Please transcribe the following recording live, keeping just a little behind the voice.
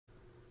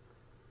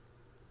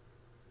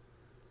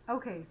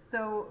Okay,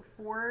 so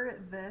for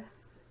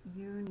this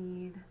you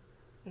need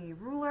a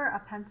ruler, a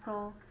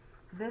pencil.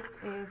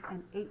 This is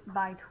an 8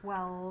 by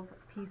 12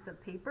 piece of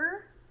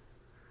paper.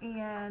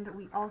 And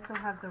we also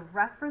have the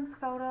reference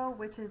photo,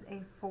 which is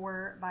a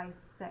 4 by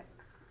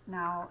 6.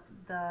 Now,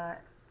 the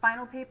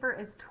final paper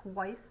is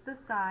twice the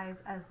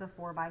size as the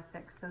 4 by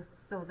 6,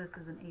 so this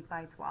is an 8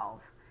 by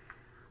 12.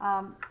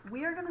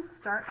 We are going to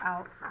start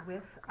out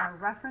with our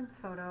reference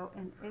photo,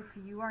 and if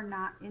you are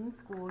not in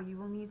school, you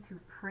will need to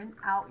print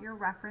out your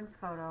reference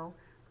photo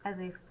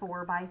as a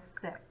 4 by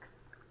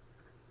 6.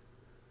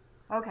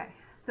 Okay,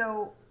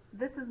 so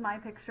this is my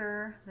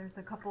picture. There's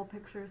a couple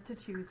pictures to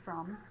choose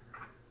from.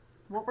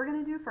 What we're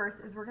going to do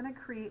first is we're going to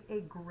create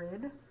a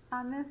grid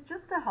on this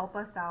just to help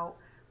us out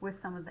with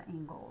some of the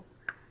angles.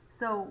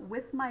 So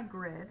with my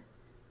grid,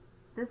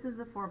 this is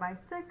a 4 by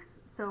 6,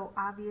 so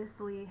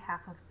obviously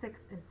half of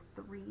 6 is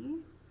 3.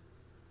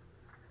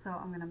 So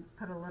I'm going to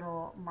put a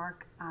little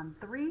mark on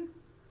 3.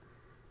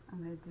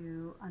 I'm going to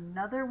do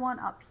another one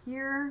up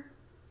here.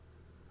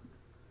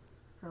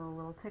 So a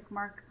little tick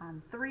mark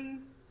on 3.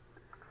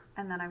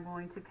 And then I'm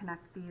going to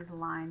connect these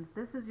lines.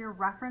 This is your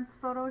reference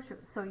photo,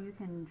 so you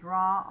can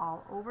draw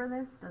all over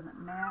this. Doesn't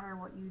matter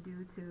what you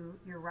do to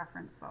your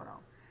reference photo.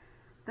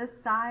 The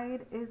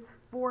side is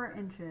 4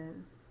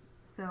 inches,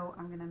 so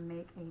I'm going to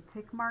make a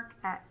tick mark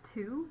at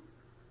 2,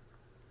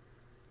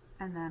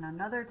 and then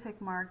another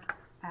tick mark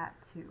at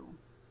 2.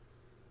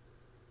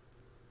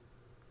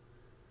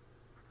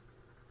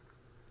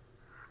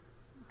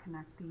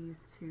 Connect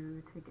these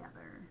two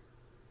together.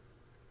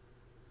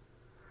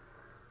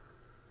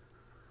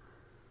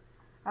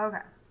 Okay,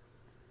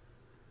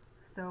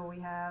 so we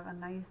have a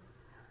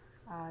nice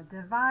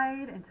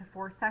divide into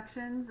 4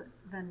 sections.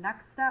 The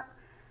next step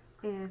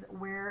is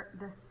where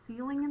the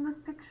ceiling in this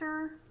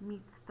picture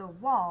meets the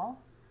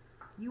wall.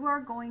 You are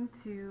going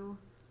to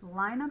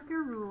line up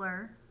your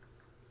ruler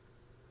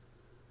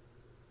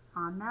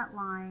on that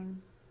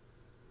line,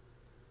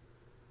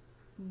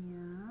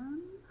 and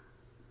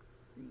let's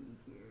see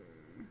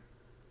here,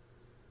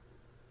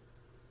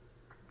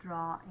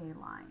 draw a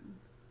line.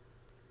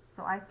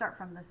 So I start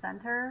from the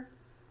center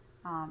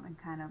and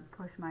kind of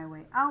push my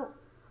way out,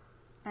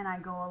 and I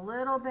go a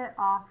little bit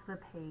off the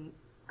page,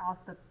 off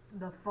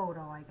the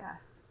photo, I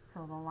guess.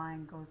 So the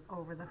line goes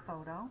over the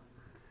photo.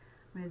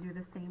 I'm going to do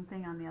the same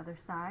thing on the other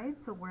side.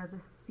 So where the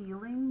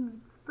ceiling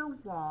meets the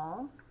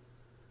wall,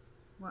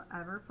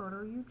 whatever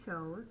photo you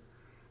chose,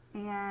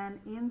 and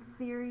in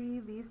theory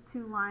these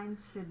two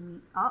lines should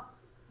meet up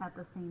at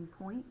the same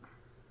point.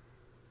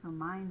 So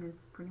mine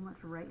is pretty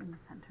much right in the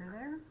center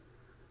there.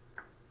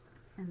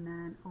 And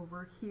then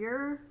over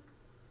here,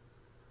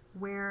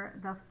 where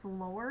the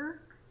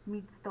floor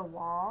meets the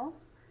wall,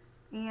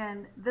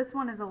 and this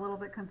one is a little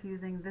bit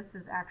confusing. This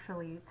is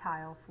actually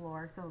tile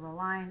floor, so the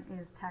line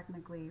is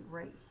technically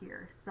right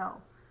here. So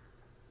I'm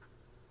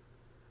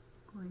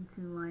going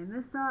to line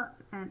this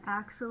up, and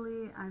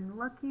actually I'm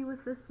lucky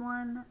with this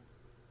one.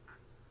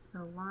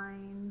 The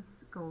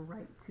lines go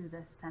right to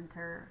the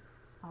center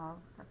of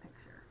the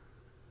picture.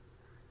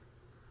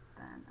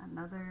 Then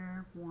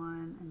another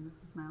one, and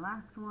this is my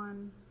last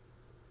one,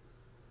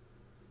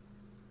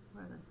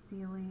 where the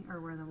ceiling, or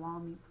where the wall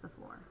meets the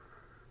floor.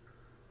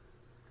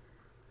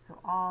 So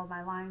all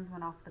my lines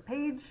went off the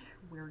page,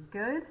 we're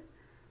good.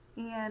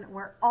 And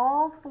where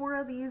all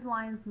 4 of these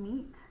lines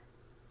meet,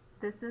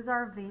 this is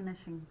our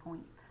vanishing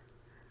point.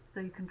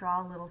 So you can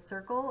draw a little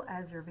circle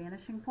as your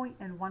vanishing point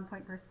in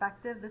 1-point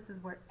perspective. This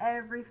is where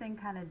everything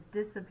kind of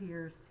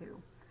disappears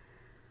to.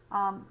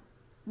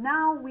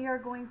 Now we are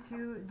going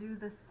to do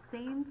the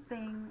same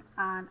thing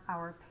on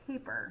our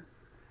paper.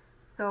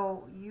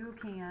 So you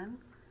can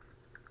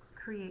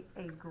create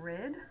a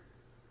grid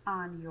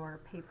on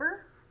your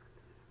paper,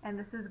 and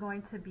this is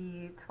going to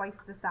be twice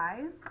the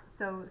size.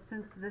 So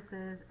since this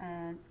is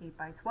an 8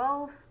 by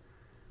 12,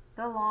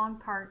 the long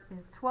part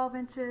is 12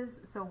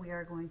 inches, so we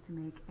are going to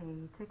make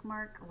a tick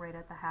mark right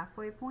at the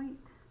halfway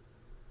point.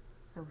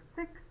 So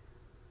 6.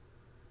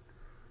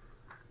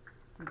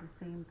 Do the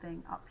same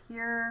thing up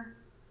here.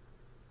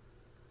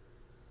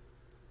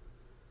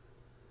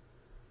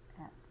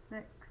 At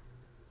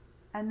 6.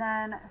 And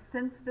then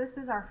since this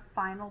is our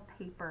final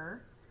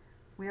paper,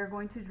 we are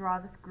going to draw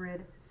this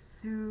grid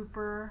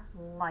super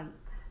light,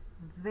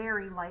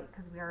 very light,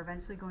 because we are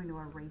eventually going to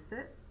erase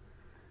it.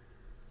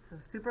 So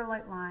super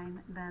light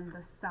line. Then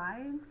the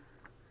sides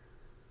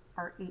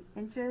are 8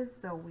 inches,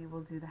 so we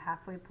will do the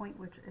halfway point,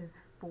 which is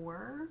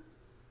 4.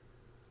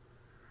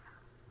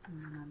 And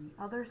then on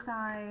the other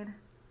side,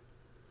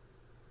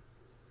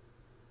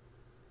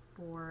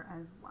 4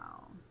 as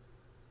well.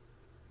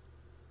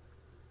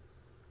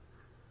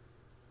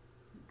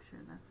 Sure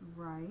that's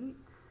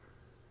right.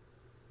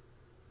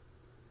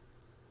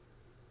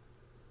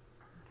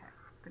 Okay,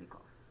 pretty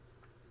close.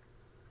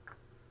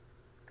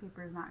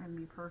 Paper is not going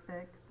to be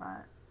perfect,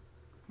 but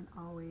you can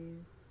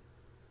always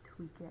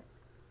tweak it.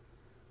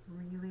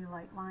 Really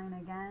light line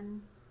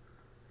again,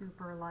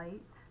 super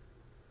light.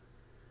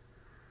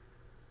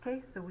 Okay,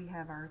 so we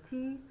have our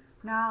T.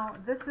 Now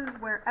this is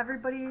where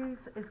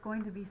everybody's is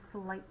going to be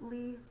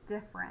slightly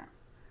different.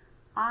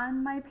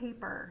 on my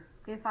paper,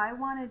 if I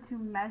wanted to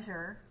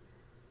measure,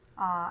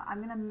 I'm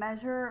going to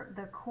measure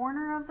the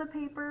corner of the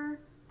paper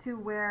to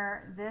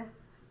where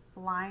this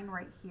line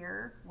right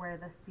here, where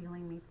the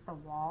ceiling meets the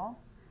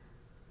wall,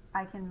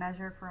 I can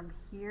measure from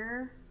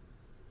here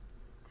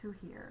to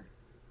here.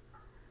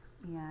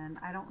 And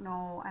I don't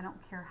know, I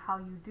don't care how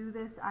you do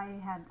this. I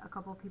had a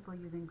couple people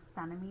using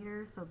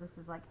centimeters, so this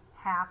is like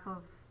half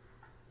of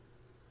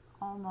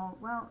almost,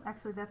 well,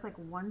 actually that's like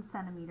 1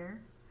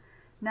 centimeter.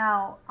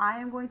 Now I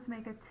am going to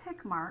make a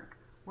tick mark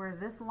where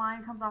this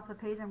line comes off the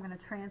page. I'm going to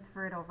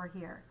transfer it over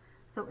here.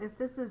 So if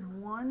this is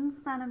 1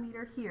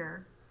 centimeter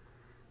here,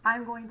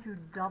 I'm going to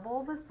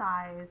double the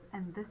size,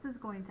 and this is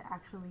going to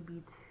actually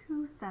be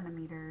 2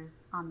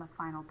 centimeters on the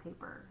final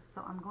paper.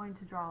 So I'm going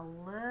to draw a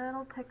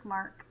little tick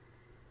mark.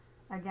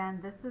 Again,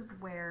 this is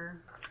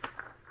where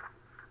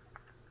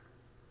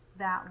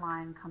that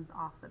line comes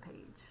off the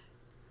page.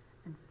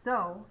 And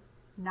so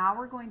now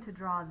we're going to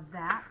draw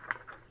that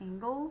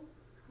angle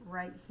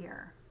right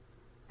here.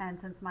 And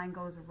since mine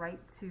goes right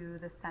to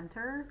the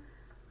center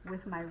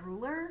with my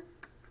ruler,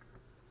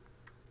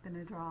 I'm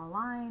going to draw a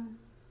line.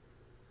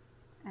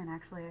 And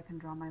actually I can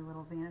draw my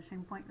little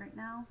vanishing point right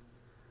now.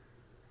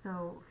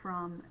 So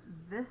from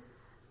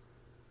this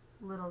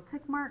little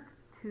tick mark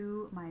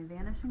to my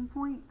vanishing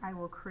point, I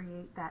will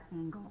create that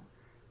angle.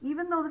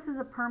 Even though this is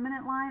a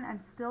permanent line, I'm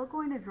still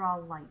going to draw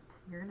light.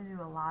 You're going to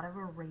do a lot of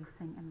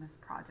erasing in this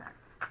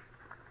project.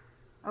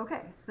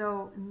 Okay,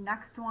 so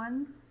next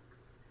one.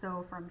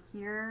 So from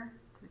here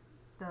to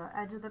the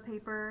edge of the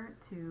paper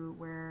to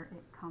where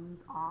it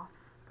comes off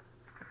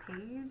the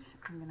page,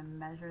 I'm going to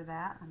measure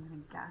that. I'm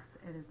going to guess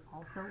it is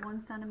also 1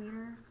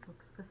 centimeter.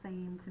 Looks the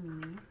same to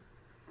me.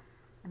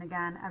 And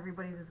again,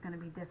 everybody's is going to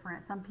be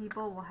different. Some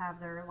people will have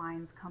their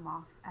lines come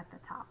off at the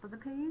top of the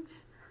page.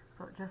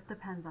 So it just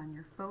depends on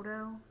your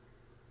photo.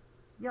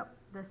 Yep,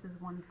 this is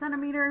 1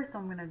 centimeter, so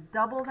I'm going to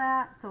double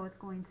that. So it's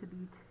going to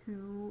be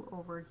 2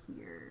 over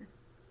here.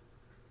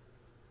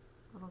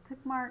 Little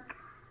tick mark.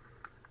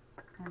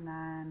 And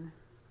then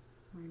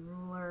my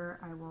ruler,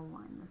 I will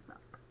line this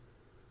up.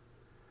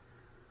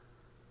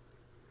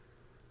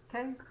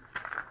 Okay,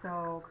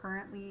 so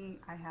currently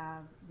I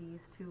have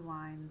these 2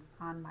 lines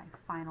on my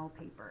final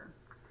paper.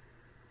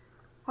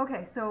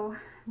 Okay, so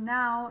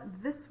now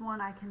this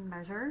one I can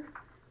measure.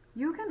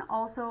 You can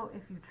also,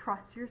 if you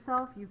trust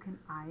yourself, you can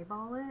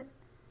eyeball it.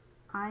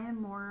 I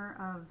am more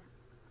of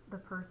the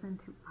person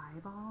to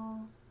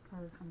eyeball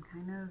because I'm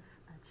kind of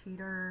a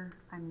cheater.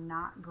 I'm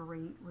not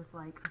great with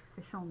like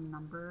official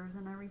numbers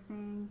and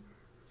everything.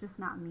 It's just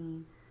not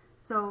me.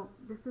 So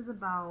this is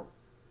about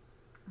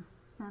 1.5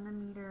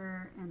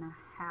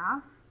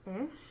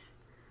 centimeters-ish.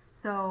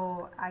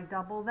 So I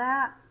double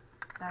that.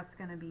 That's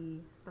going to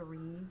be 3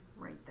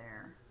 right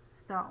there.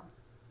 So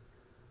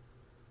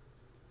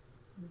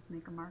just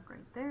make a mark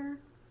right there.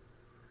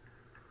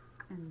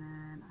 And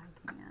then I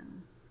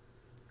can,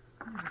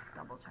 let me just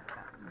double check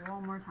that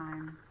one more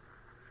time.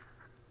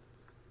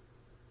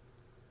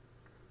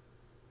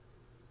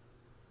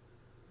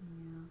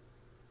 Yeah,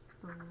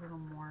 it's a little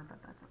more,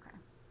 but that's okay.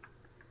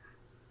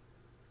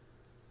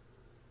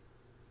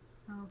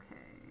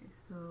 Okay,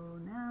 so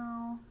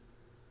now,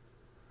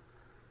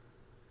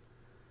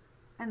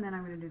 and then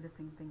I'm going to do the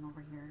same thing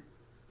over here.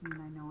 And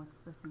I know it's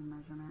the same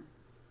measurement.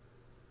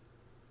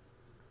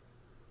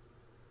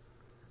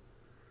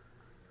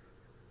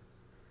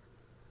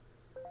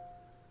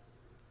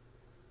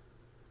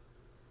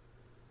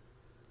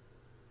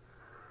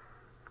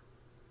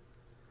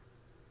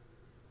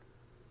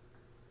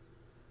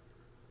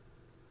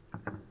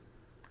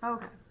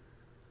 Okay,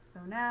 so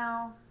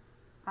now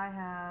I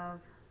have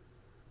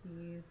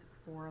these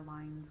 4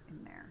 lines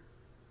in there.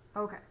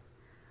 Okay,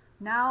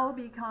 now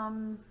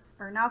comes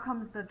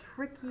the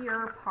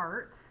trickier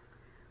part.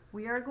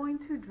 We are going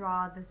to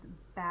draw this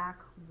back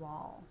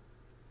wall.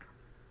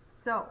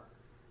 So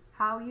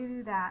how you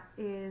do that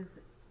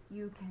is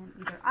you can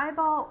either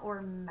eyeball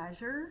or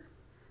measure,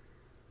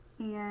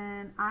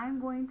 and I'm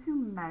going to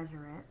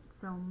measure it.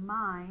 So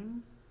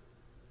mine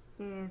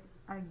is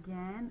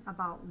again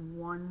about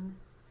 1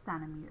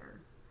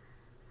 centimeter.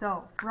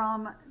 So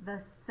from the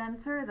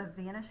center, the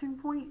vanishing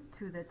point,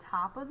 to the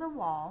top of the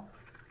wall,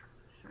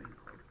 show you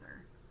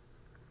closer.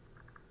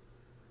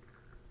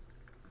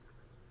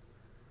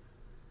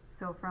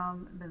 So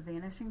from the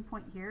vanishing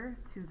point here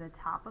to the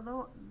top of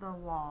the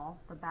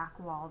wall, the back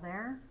wall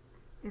there,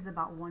 is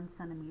about 1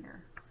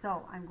 centimeter.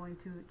 So I'm going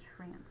to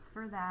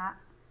transfer that,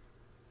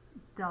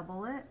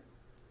 double it,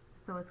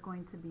 so it's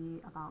going to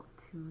be about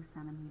 2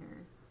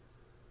 centimeters.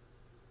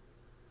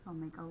 I'll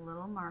make a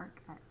little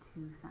mark at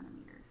 2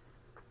 centimeters.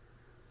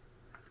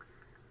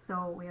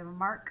 So we have a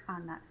mark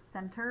on that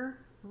center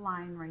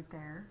line right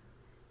there.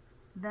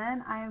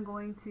 Then I am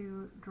going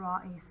to draw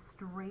a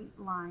straight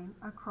line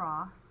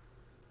across.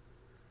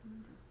 Let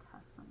me just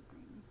test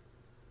something.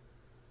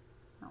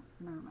 No,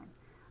 never mind.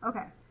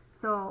 Okay,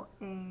 so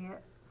a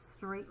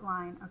straight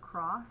line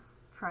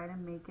across. Try to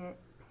make it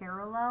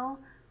parallel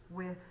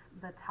with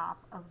the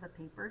top of the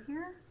paper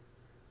here.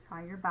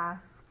 Try your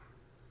best.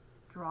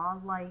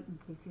 Draw light in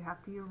case you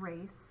have to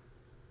erase.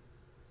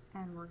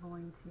 and we're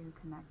going to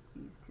connect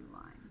these two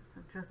lines.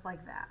 So just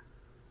like that.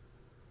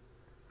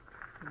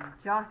 So we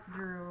just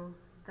drew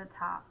the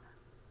top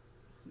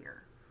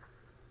here.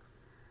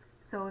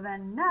 So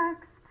then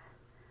next,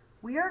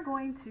 we are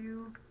going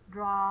to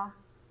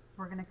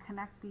we're going to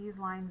connect these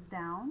lines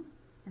down,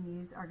 and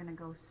these are going to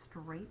go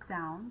straight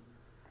down.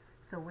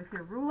 So with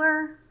your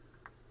ruler,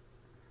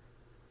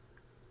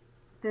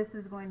 this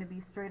is going to be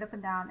straight up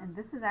and down, and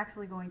this is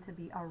actually going to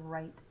be a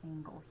right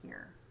angle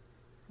here.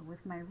 So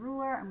with my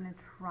ruler, I'm going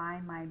to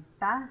try my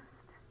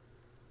best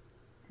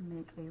to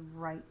make a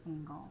right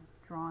angle,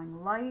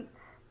 drawing light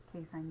in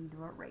case I need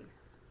to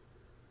erase.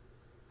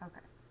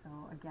 Okay, so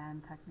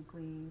again,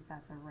 technically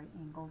that's a right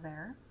angle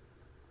there.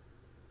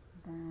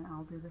 Then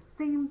I'll do the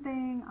same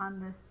thing on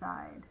this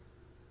side.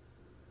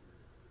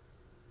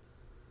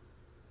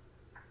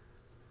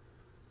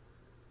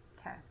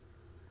 Okay.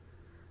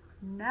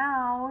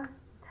 Now,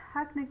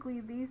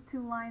 technically these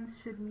two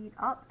lines should meet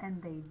up,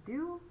 and they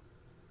do.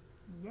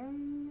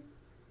 Yay.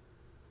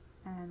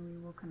 And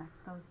we will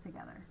connect those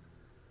together.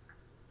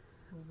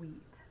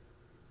 Sweet.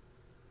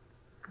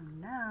 So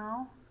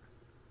now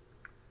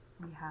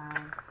we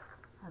have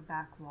our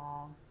back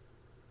wall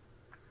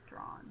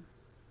drawn.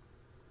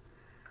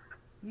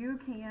 You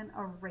can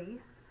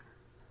erase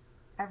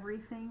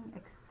everything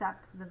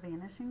except the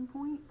vanishing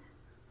point.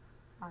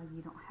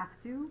 You don't have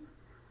to,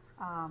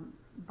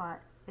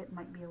 but it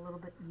might be a little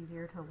bit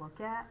easier to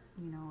look at,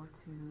 you know,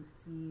 to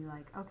see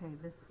like, okay,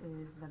 this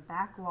is the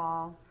back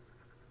wall.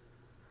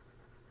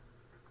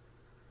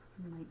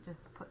 You might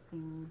just put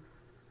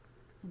things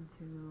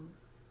into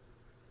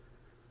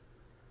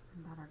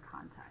better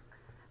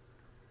context.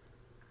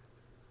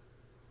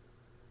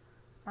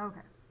 Okay,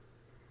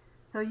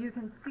 so you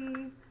can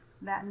see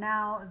that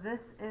now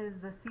this is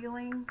the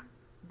ceiling,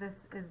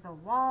 this is the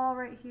wall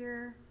right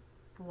here,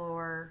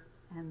 floor,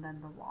 and then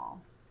the wall.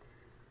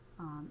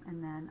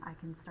 And then I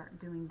can start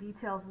doing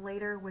details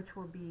later, which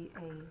will be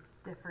a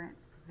different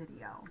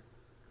video.